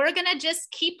beat, we're gonna just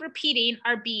keep repeating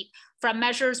our beat from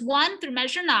measures 1 through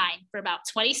measure 9 for about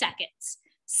 20 seconds.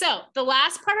 So the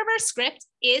last part of our script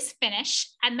is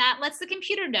finished, and that lets the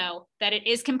computer know that it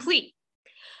is complete.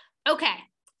 Okay,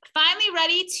 finally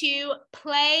ready to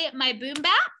play my boom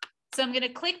bap. So I'm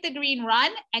gonna click the green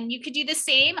run, and you could do the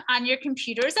same on your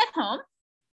computers at home.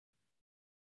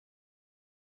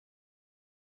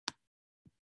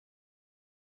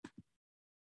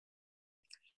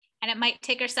 And it might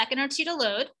take a second or two to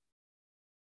load.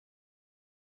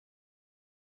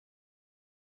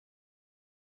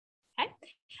 Okay.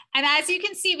 And as you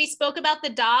can see, we spoke about the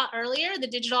DAW earlier, the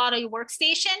digital audio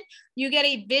workstation. You get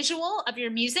a visual of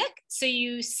your music. So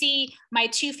you see my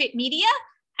 2-fit media,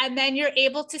 and then you're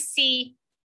able to see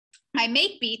my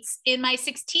make beats in my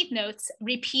 16th notes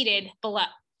repeated below.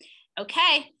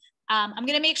 Okay, I'm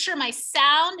gonna make sure my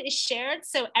sound is shared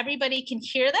so everybody can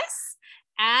hear this.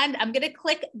 And I'm gonna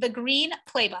click the green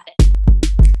play button.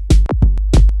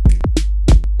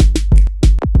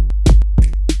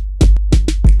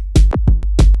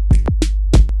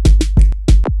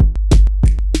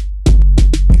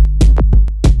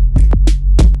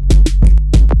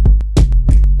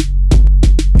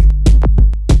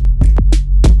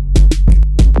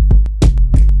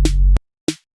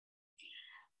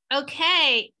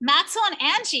 Okay, Maxwell and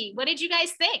Angie, what did you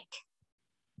guys think?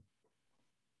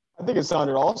 I think it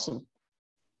sounded awesome.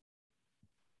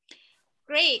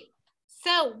 Great.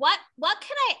 So what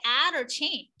can I add or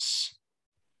change?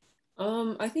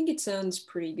 I think it sounds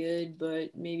pretty good,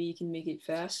 but maybe you can make it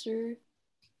faster.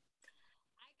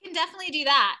 I can definitely do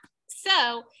that.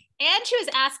 So Andrew was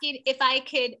asking if I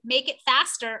could make it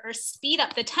faster or speed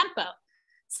up the tempo.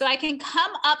 So I can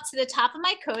come up to the top of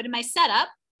my code in my setup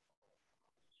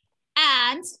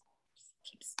and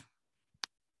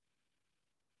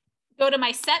go to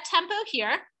my set tempo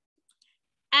here.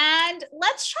 And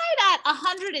let's try it at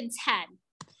 110.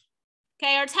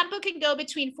 Okay, our tempo can go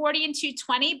between 40 and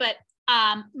 220, but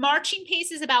marching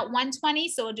pace is about 120,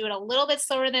 so we'll do it a little bit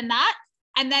slower than that.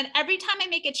 And then every time I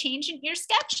make a change in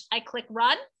EarSketch, I click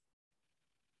run.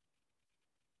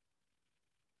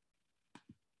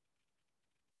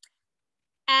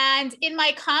 And in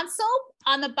my console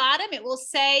on the bottom, it will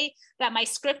say that my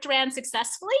script ran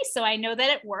successfully, so I know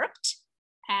that it worked.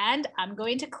 And I'm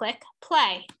going to click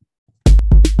play.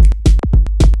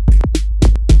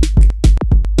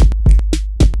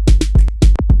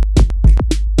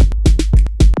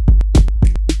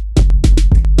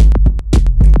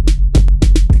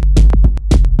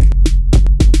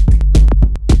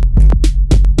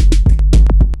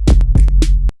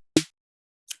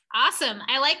 Awesome.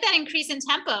 I like that increase in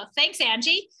tempo. Thanks,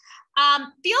 Angie.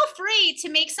 Feel free to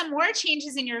make some more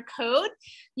changes in your code.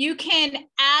 You can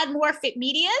add more fit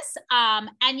medias,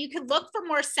 and you could look for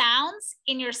more sounds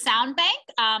in your sound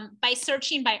bank by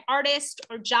searching by artist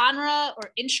or genre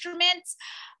or instruments.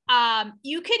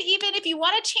 You could even, if you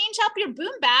want to change up your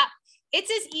boom bap,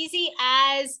 it's as easy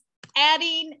as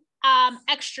adding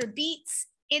extra beats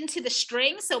into the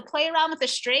string. So play around with the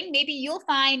string. Maybe you'll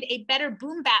find a better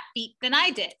boom bap beat than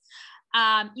I did.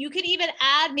 You could even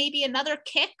add maybe another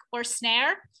kick or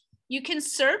snare. You can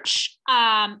search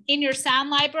in your sound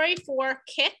library for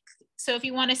kick. So if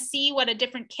you want to see what a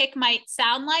different kick might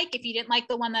sound like, if you didn't like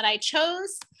the one that I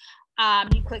chose,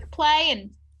 you click play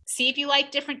and see if you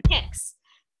like different kicks.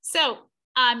 So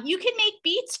you can make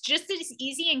beats just as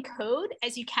easy in code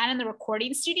as you can in the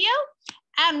recording studio.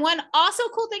 And one also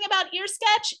cool thing about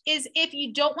EarSketch is if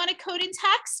you don't want to code in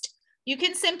text, you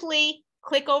can simply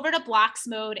click over to blocks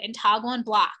mode and toggle in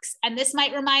blocks. And this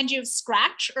might remind you of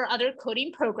Scratch or other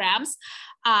coding programs,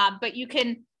 but you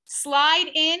can slide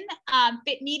in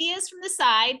fit medias from the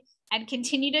side and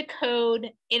continue to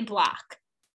code in block.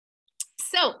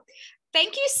 So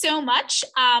thank you so much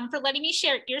for letting me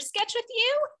share EarSketch with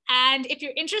you. And if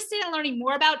you're interested in learning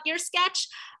more about EarSketch,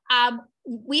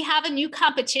 we have a new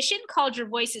competition called Your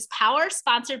Voice is Power,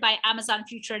 sponsored by Amazon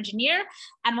Future Engineer,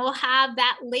 and we'll have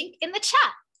that link in the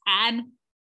chat. And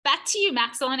back to you,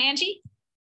 Maxwell and Angie.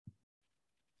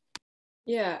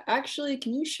 Yeah, actually,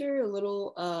 can you share a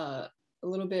little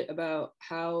bit about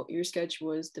how EarSketch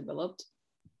was developed?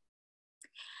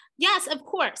 Yes, of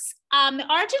course. The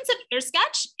origins of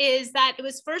EarSketch is that it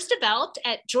was first developed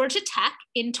at Georgia Tech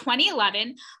in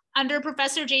 2011 under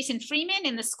Professor Jason Freeman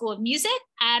in the School of Music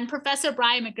and Professor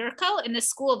Brian McGurko in the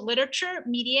School of Literature,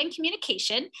 Media, and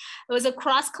Communication. It was a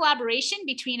cross collaboration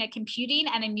between a computing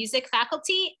and a music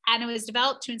faculty, and it was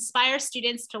developed to inspire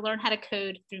students to learn how to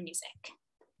code through music.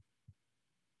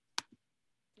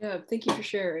 Yeah, thank you for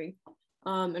sharing.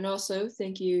 And also,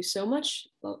 thank you so much,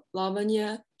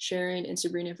 Lavanya, Sharon, and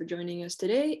Sabrina for joining us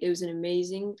today. It was an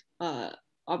amazing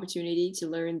opportunity to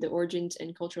learn the origins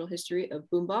and cultural history of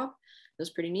Boom Bap. It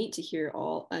was pretty neat to hear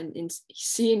all and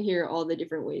see and hear all the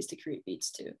different ways to create beats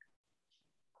too.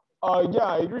 Yeah,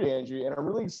 I agree, Angie, and I'm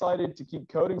really excited to keep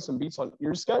coding some beats on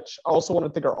EarSketch. I also want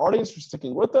to thank our audience for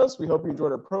sticking with us. We hope you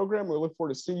enjoyed our program. We look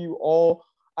forward to seeing you all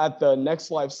at the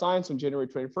next Live Science on January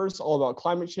 21st, all about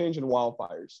climate change and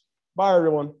wildfires. Bye,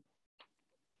 everyone.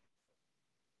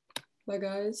 Bye,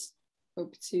 guys.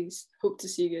 Hope to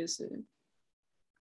see you guys soon.